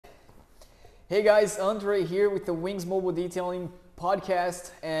Hey guys, Andre here with the Wings Mobile Detailing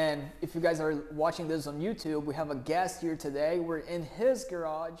podcast, and if you guys are watching this on YouTube, we have a guest here today. We're in his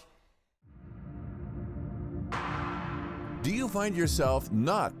garage. Do you find yourself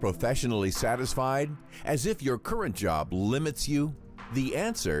not professionally satisfied, as if your current job limits you? The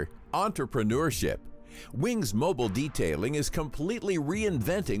answer: entrepreneurship. Wings Mobile Detailing is completely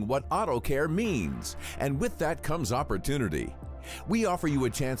reinventing what auto care means, and with that comes opportunity. We offer you a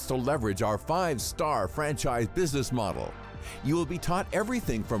chance to leverage our 5-star franchise business model. You will be taught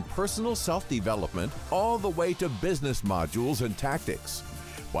everything from personal self-development all the way to business modules and tactics.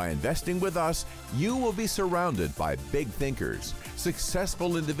 By investing with us, you will be surrounded by big thinkers,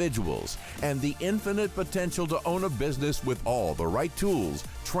 successful individuals, and the infinite potential to own a business with all the right tools,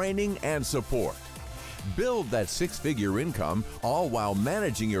 training, and support. Build that 6-figure income, all while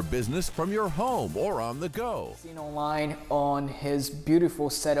managing your business from your home or on the go. Seen online on his beautiful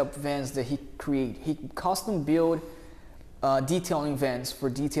setup vans that he create. He custom build detailing vans for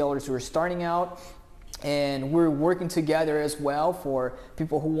detailers who are starting out, and we're working together as well for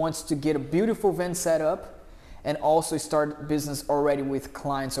people who wants to get a beautiful van set up and also start business already with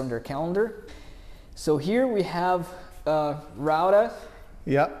clients on their calendar. So here we have Ralda.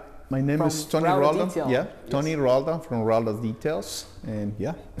 Yeah. My name is Tony Ralda. Yeah, Tony Yes. Ralda from Ralda's Details, and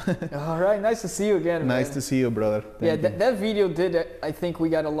yeah. All right, nice to see you again. Nice man. to see you, brother. Thank you. That video did. I think we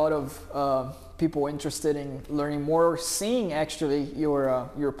got a lot of people interested in learning more, seeing actually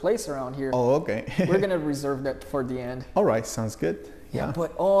your place around here. Oh, okay. We're gonna reserve that for the end. All right, sounds good. Yeah,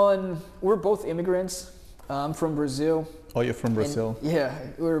 but we're both immigrants. I'm from Brazil. Oh, you're from Brazil. And yeah,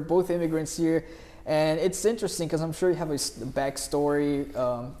 we're both immigrants here. And it's interesting because I'm sure you have a backstory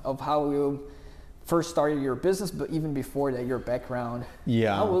of how you first started your business, but even before that, your background.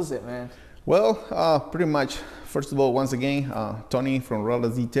 Yeah. How was it, man? Well, pretty much, first of all, once again, Tony from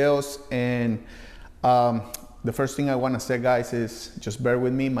Ralda's Details. And the first thing I want to say, guys, is just bear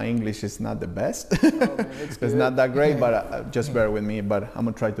with me. My English is not the best. Oh, man, it's not that great, but just bear with me. But I'm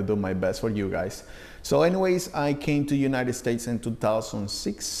going to try to do my best for you guys. So anyways, I came to the United States in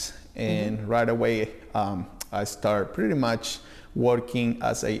 2006. And right away, I started pretty much working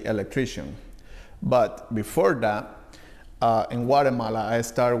as an electrician. But before that, in Guatemala, I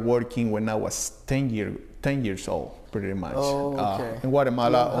started working when I was 10 years old, pretty much. Oh, okay. In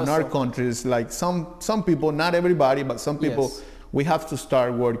Guatemala, in our countries, like some people, not everybody, but some people, Yes. we have to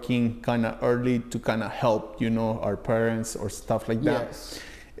start working kind of early to kind of help, our parents or stuff like that. Yes.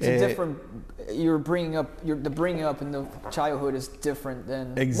 It's a different. The bringing up in the childhood is different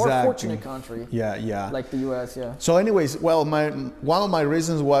than more fortunate country. Yeah. Like the U.S. Yeah. So, anyways, well, one of my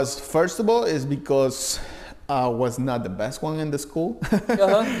reasons was, first of all, is because I was not the best one in the school.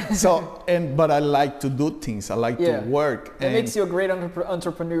 But I like to do things. I like to work. It makes you a great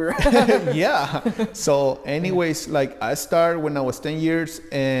entrepreneur. Yeah. So, anyways, like I started when I was 10 years,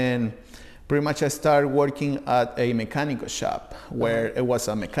 and pretty much I started working at a mechanical shop where it was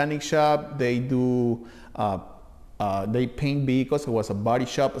a mechanic shop. They do, they paint vehicles. It was a body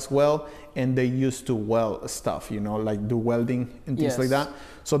shop as well. And they used to weld stuff, like do welding and things like that.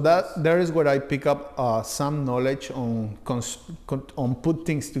 So there is where I pick up some knowledge on put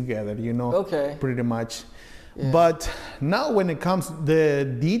things together, pretty much. Yeah. But now when it comes to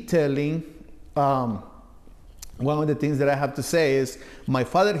the detailing, one of the things that I have to say is my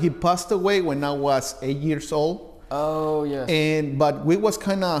father, he passed away when I was 8 years old. Oh, yes. But we was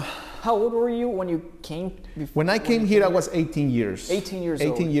kind of... How old were you when you came? When I came here, I was 18 years. 18 years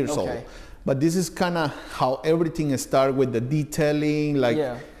old. 18 years old. But this is kind of how everything started with the detailing. Like,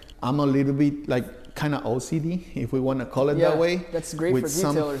 I'm a little bit like kind of OCD, if we want to call it that way. That's great for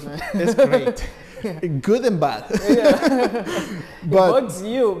detailers, man. It's great. Good and bad. It bugs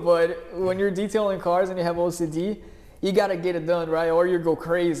you, but when you're detailing cars and you have OCD, you gotta get it done, right? Or you go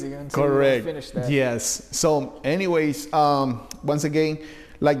crazy until you finish that. Yes. So, anyways, once again,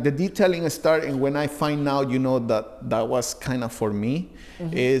 like the detailing started, and when I find out, that was kind of for me,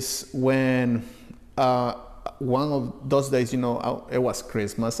 is when one of those days, it was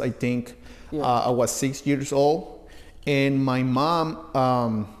Christmas, I think. I was 6 years old, and my mom,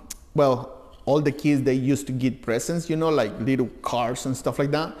 all the kids, they used to get presents, like little cars and stuff like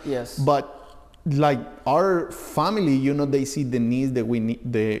that. Yes. But like our family, they see the needs that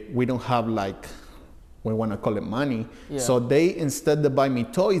we don't have, like, we want to call it money. Yeah. So they, instead of buying me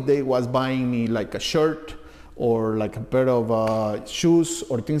toys, they was buying me like a shirt or like a pair of shoes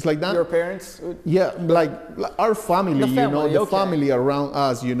or things like that. Your parents? Yeah, like our family, the family around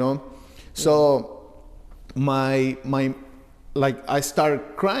us, So my like I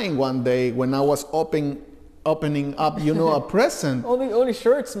started crying one day when I was opening up, you know, a present. Only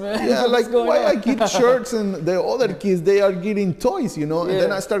shirts, man. Yeah, What's like going why on? I get shirts and the other kids, they are getting toys, you know. And then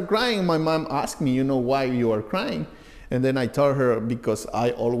Yeah. I start crying. My mom asked me, you know, why you are crying. And then I told her, because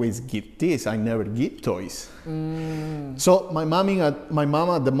I always get this, I never get toys. So my mom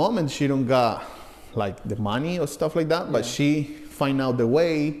at the moment, she don't got like the money or stuff like that, but she find out the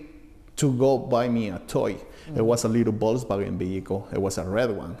way to go buy me a toy. It was a little Volkswagen vehicle. It was a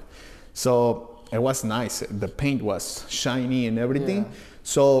red one. So it was nice. The paint was shiny and everything. Yeah.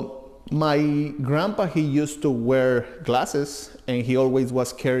 So my grandpa, he used to wear glasses, and he always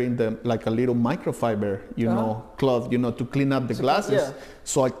was carrying them like a little microfiber, you know, cloth, you know, to clean up the glasses. Yeah.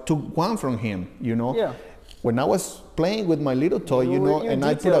 So I took one from him, you know. Yeah. When I was playing with my little toy, you You- know, you and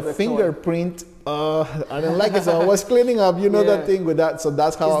I put detailed a the toy. fingerprint, I didn't like it, so I was cleaning up, you know, that Yeah. thing with that. So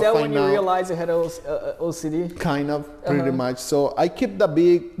that's how Is that I when find you out. realized it had OCD? Kind of, pretty much. So I kept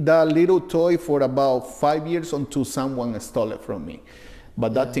that little toy for about 5 years until someone stole it from me.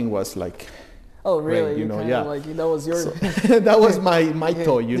 But that thing was like, Oh, really? great, you know, kinda yeah. Like that was your. that was my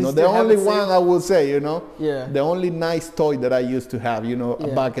toy, you You know, the still have only it saved? one I would say, you know, Yeah. the only nice toy that I used to have, you know,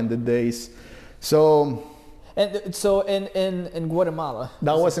 Yeah. back in the days. So And so in Guatemala.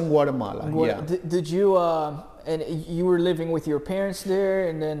 that was in Guatemala, yeah. Did you and you were living with your parents there,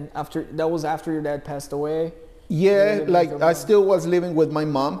 and then after your dad passed away? Yeah, living like with your I mom? still was living with my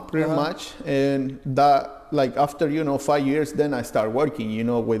mom pretty much, and that like after 5 years, then I started working. You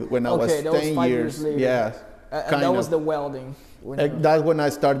know, when I was Okay, that was 10 5 years. years later. Yeah, And that was the welding. when you- That's when I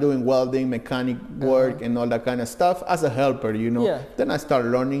started doing welding, mechanic work, and all that kind of stuff as a helper. You know, Yeah. then I started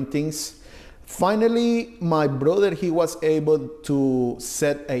learning things. Finally, my brother, he was able to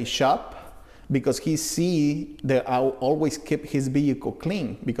set a shop, because he see that I always keep his vehicle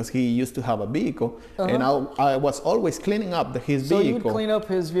clean, because he used to have a vehicle, and I was always cleaning up his So vehicle. you'd clean up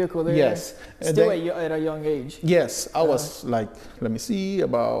his vehicle there? Yes. And Still then- at a young age? Yes, I was like, let me see,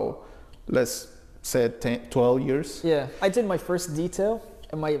 about, let's say 10, 12 years. Yeah. I did my first detail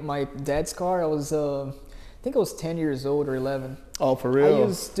in my dad's car. I think I was 10 years old or 11. Oh, for I real?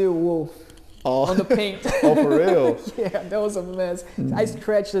 used steel wool Oh, on the paint. oh, for real? Yeah, that was a mess. I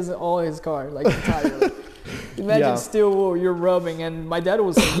scratched all his car, like entirely. Imagine Yeah. steel wool, you're rubbing, and my dad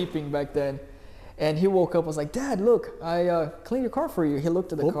was sleeping back then. And he woke up, was like, Dad, look, I cleaned your car for you. He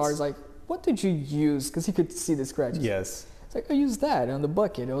looked at the car, he's like, what did you use? Because he could see the scratches. Yes. It's like, I used that on the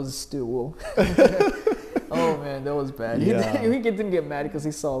bucket. It was steel wool. Oh, man, that was bad. Yeah. He didn't get mad because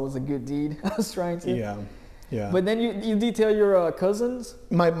he saw it was a good deed. I was trying to. Yeah. Yeah. But then you detail your cousins?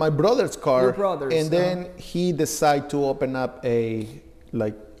 My brother's car. Your brother's, and then he decided to open up a,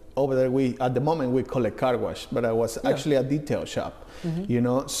 like, over there, at the moment we call it car wash, but it was actually a detail shop, you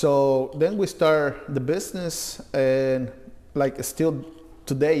know. So then we start the business, and like still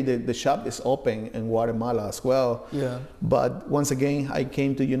today the shop is open in Guatemala as well. Yeah. But once again, I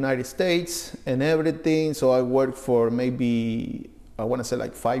came to United States and everything. So I worked for maybe, I want to say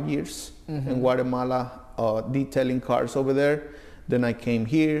like 5 years in Guatemala, detailing cars over there. Then I came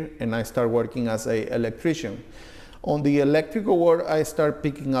here and I started working as an electrician. On the electrical world, I started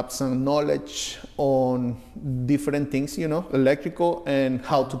picking up some knowledge on different things, you know, electrical, and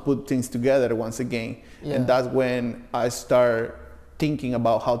how to put things together once again. Yeah. And that's when I start thinking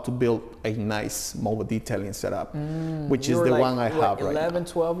about how to build a nice mobile detailing setup, which You is were the like, one I what, have right now. 11,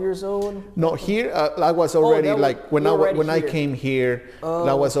 12 years old? No, here I was already that was- like when you I were already when I here. came here,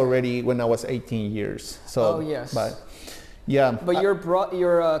 that was already when I was 18 years. So, Oh, yes. but yeah. But your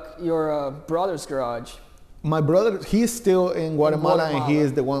brother's garage. My brother, he's still in Guatemala, and he Guatemala.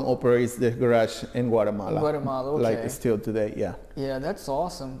 is the one who operates the garage in Guatemala. Guatemala, okay. Like still today, yeah. Yeah, that's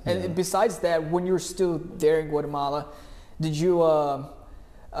awesome. And besides that, when you were still there in Guatemala, did you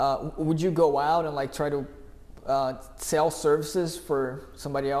would you go out and like try to sell services for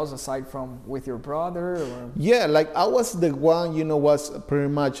somebody else aside from with your brother? Or? Yeah, like I was the one, you know, was pretty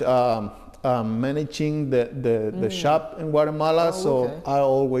much managing the shop in Guatemala. Oh, so okay. I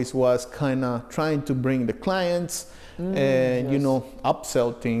always was kind of trying to bring the clients and, you yes. know,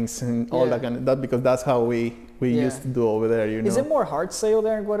 upsell things and all Yeah. that kind of that, because that's how we Yeah. used to do over there, you know. Is it more hard sale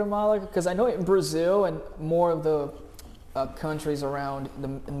there in Guatemala? Because I know in Brazil and more of the countries around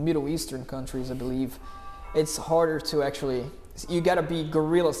the Middle Eastern countries, I believe, it's harder to actually. You got to be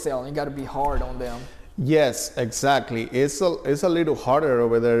guerrilla selling. You got to be hard on them. Yes, exactly. It's a little harder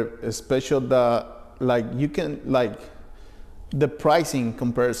over there, especially like you can like the pricing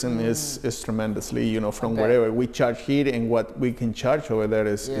comparison is tremendously, you know, from Okay. wherever we charge here and what we can charge over there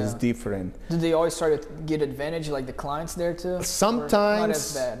is Yeah. different. Do they always try to get advantage, like the clients there too? Or not as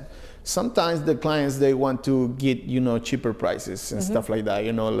Sometimes, bad. sometimes the clients, they want to get, cheaper prices and stuff like that,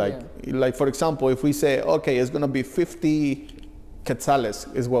 like for example, if we say, okay, it's going to be 50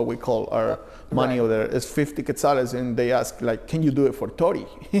 quetzales is what we call our money over there. It's 50 quetzales, and they ask, like, can you do it for 30?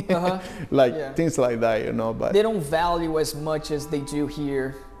 Things like that, but they don't value as much as they do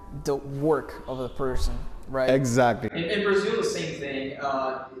here the work of the person, right? Exactly. In Brazil, the same thing.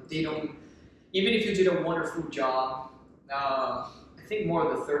 They don't, even if you did a wonderful job, I think more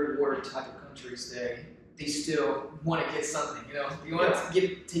of the third world type of countries, they still want to get something, They want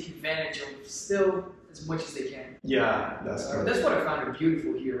to take advantage of still as much as they can. Yeah, that's correct. That's what I found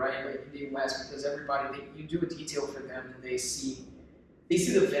beautiful here, right? Like in the US, because everybody, you do a detail for them, and they see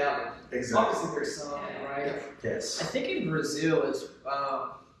the value. Exactly. Obviously, there's some, right? Yes. I think in Brazil is,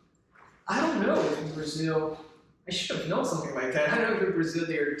 I don't know if in Brazil, I should have known something like that. I don't know if in Brazil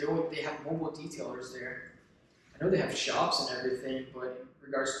they have mobile detailers there. I know they have shops and everything, but in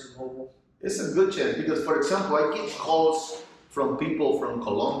regards to mobile. It's a good chance because, for example, I get calls from people from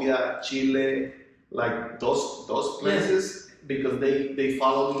Colombia, Chile, like those places, because they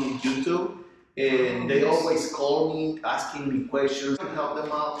follow me on YouTube, and they always call me asking me questions to help them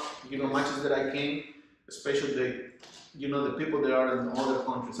out, much as that I can, especially the people that are in other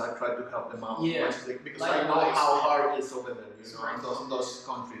countries. I try to help them out much as because like I know how hard it is over there, in those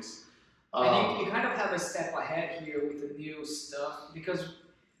countries. And you kind of have a step ahead here with the new stuff, because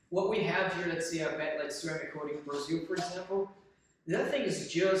what we have here, let's say, I bet like ceramic coating in Brazil, for example, that thing is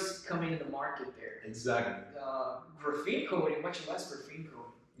just coming in the market there. Exactly. Graphene coating, much less graphene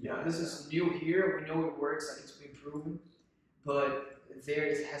coating. Yeah. This is new here. We know it works, like it's been proven, but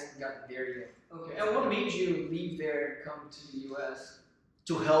it hasn't gotten there yet. Okay. And what made you leave there and come to the U.S.?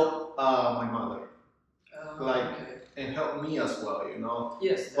 To help my mother, and help me as well,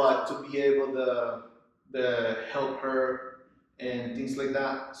 Yes. But to be able to help her and things like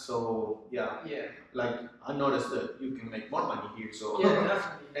that. So yeah. Like I noticed that you can make more money here, so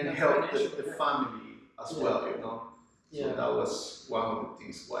definitely. and help the family as well, Yeah. So that was one of the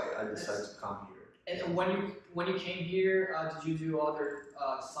things why I decided to come here. And when you came here, did you do other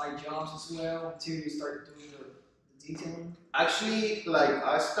side jobs as well until you started doing the detailing? Actually, like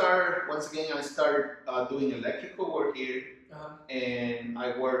I started doing electrical work here, and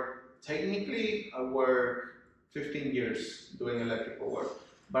I work 15 years doing electrical work,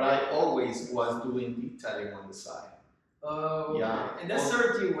 but I always was doing detailing on the side. Oh, yeah. And that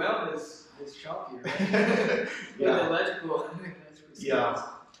served you well, this shop here, right? With electrical. Yeah.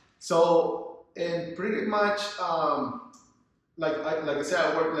 So, and pretty much, like I said,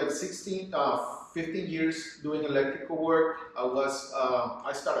 I worked like 15 years doing electrical work.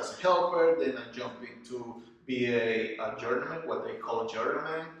 I started as a helper, then I jumped into be a journeyman, what they call a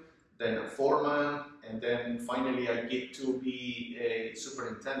journeyman, then a foreman, and then finally I get to be a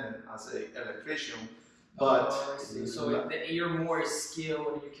superintendent as an electrician. But so you're more skilled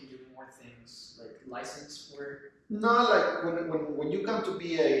and you can do more things, like license work. No, like when you come to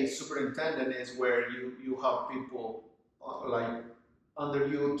be a superintendent is where you have people like under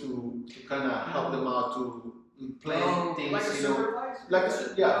you to kind of help them out to plan things. Like a supervisor? Like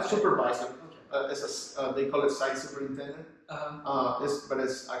a supervisor. Okay. They call it site superintendent. But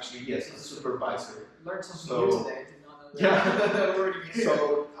it's actually a supervisor. Learned something new today. I did not know that. Yeah.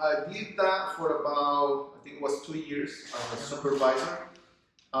 So I did that for about, I think it was 2 years as a supervisor.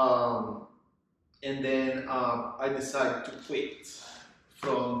 And then I decided to quit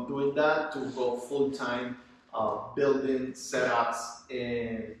from doing that to go full-time building setups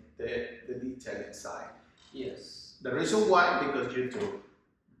and the detailing side. Yes. The reason why, because YouTube.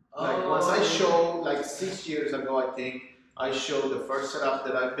 Like once I showed, like 6 years ago, I think, I showed the first setup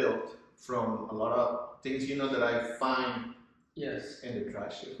that I built from a lot of things, that I find in the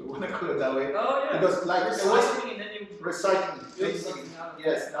trash, if we want to call it that way. Oh yeah. Because like recycling, and then you recycling. Basically,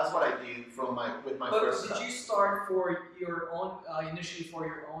 yes, that's what I did with my first setup. Did you start for your own, initially for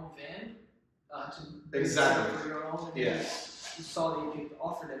your own van? Exactly. For your own, yes. You saw that you could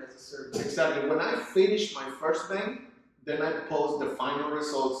offer that as a service. Exactly. When I finished my first van, then I post the final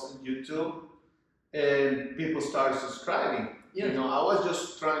results on YouTube, and people start subscribing. Yeah. I was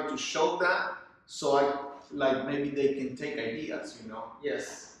just trying to show that, so maybe they can take ideas,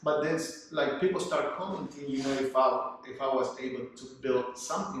 Yes. But then, like, people start commenting, if I was able to build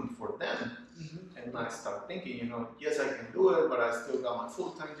something for them, and I start thinking, yes, I can do it, but I still got my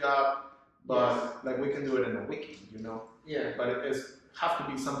full-time job, but like we can do it in a weekend, Yeah. But it have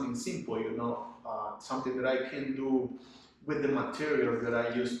to be something simple, something that I can do with the materials that I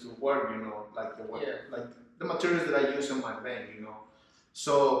used to work, like the materials that I use in my van,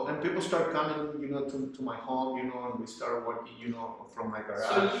 So, and people start coming, to my home, and we start working, from my garage.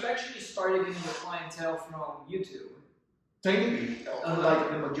 So you actually started getting your clientele from YouTube? Technically,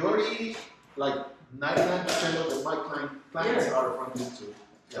 like the majority, like 99% of my clients are from YouTube.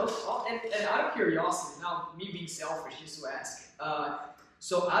 Yes. And out of curiosity, now me being selfish, just to ask,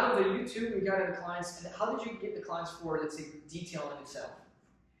 so out of the YouTube, we got the clients, and how did you get the clients for, let's say, detailing itself?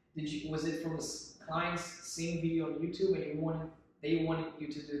 Was it from the clients seeing video on YouTube and they wanted you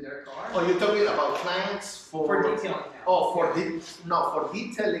to do their car? Oh, you're talking about clients for detailing now? Oh, for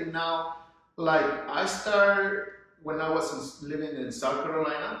detailing now. Like I started when I was living in South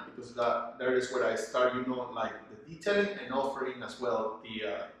Carolina, because there is where I start, like the detailing and offering as well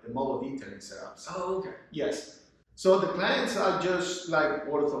the mobile detailing setups. Oh, okay. Yes. So the clients are just like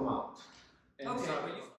word of mouth. And okay.